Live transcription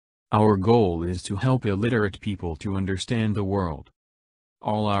Our goal is to help illiterate people to understand the world.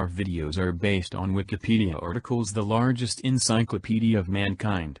 All our videos are based on Wikipedia articles, the largest encyclopedia of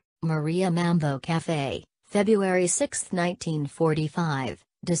mankind. Maria Mambo Café, February 6, 1945,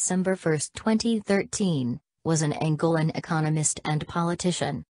 December 1, 2013, was an Angolan economist and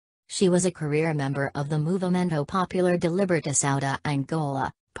politician. She was a career member of the Movimento Popular de Libertação da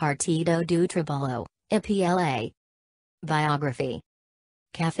Angola, Partido do Trabalho, IPLA. Biography.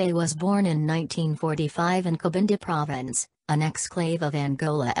 Café was born in 1945 in Cabinda Province, an exclave of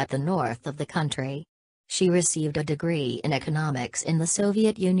Angola at the north of the country. She received a degree in economics in the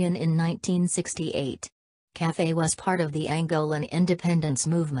Soviet Union in 1968. Café was part of the Angolan independence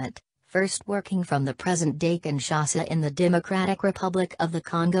movement, first working from the present-day Kinshasa in the Democratic Republic of the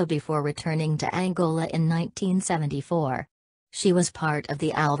Congo before returning to Angola in 1974. She was part of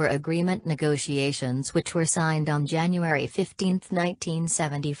the Alva Agreement negotiations, which were signed on January 15,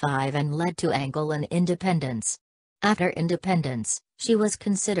 1975 and led to Angolan independence. After independence, she was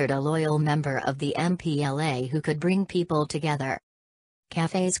considered a loyal member of the MPLA who could bring people together.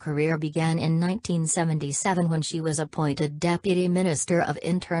 Café's career began in 1977 when she was appointed Deputy Minister of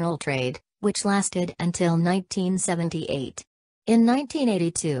Internal Trade, which lasted until 1978. In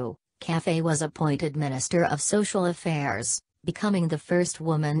 1982, Café was appointed Minister of Social Affairs, becoming the first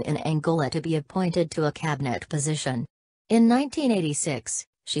woman in Angola to be appointed to a cabinet position. In 1986,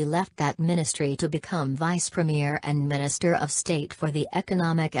 she left that ministry to become Vice Premier and Minister of State for the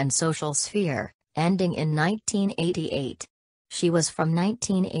Economic and Social Sphere, ending in 1988. She was from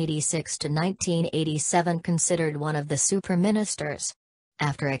 1986 to 1987 considered one of the super ministers.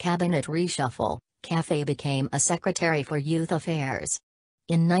 After a cabinet reshuffle, Café became a Secretary for Youth Affairs.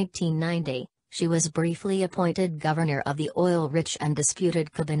 In 1990, she was briefly appointed governor of the oil-rich and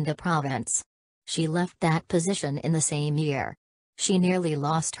disputed Cabinda Province. She left that position in the same year. She nearly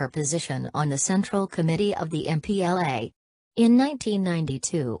lost her position on the Central Committee of the MPLA. In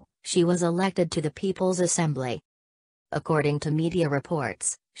 1992, she was elected to the People's Assembly. According to media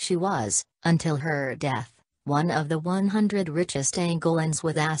reports, she was, until her death, one of the 100 richest Angolans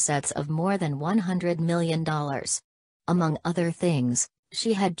with assets of more than $100 million. Among other things,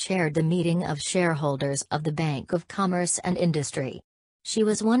 she had chaired the meeting of shareholders of the Bank of Commerce and Industry. She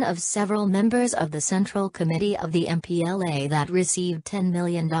was one of several members of the Central Committee of the MPLA that received $10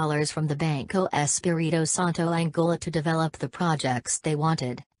 million from the Banco Espírito Santo Angola to develop the projects they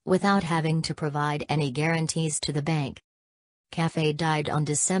wanted, without having to provide any guarantees to the bank. Café died on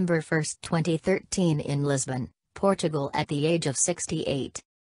December 1, 2013 in Lisbon, Portugal at the age of 68.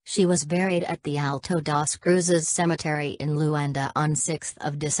 She was buried at the Alto das Cruzes Cemetery in Luanda on 6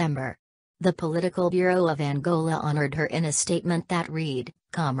 December. The Political Bureau of Angola honored her in a statement that read,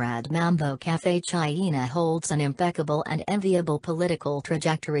 "Comrade Mambo Café China holds an impeccable and enviable political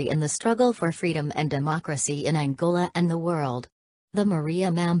trajectory in the struggle for freedom and democracy in Angola and the world." The Maria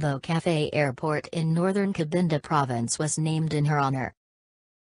Mambo Café Airport in northern Cabinda Province was named in her honor.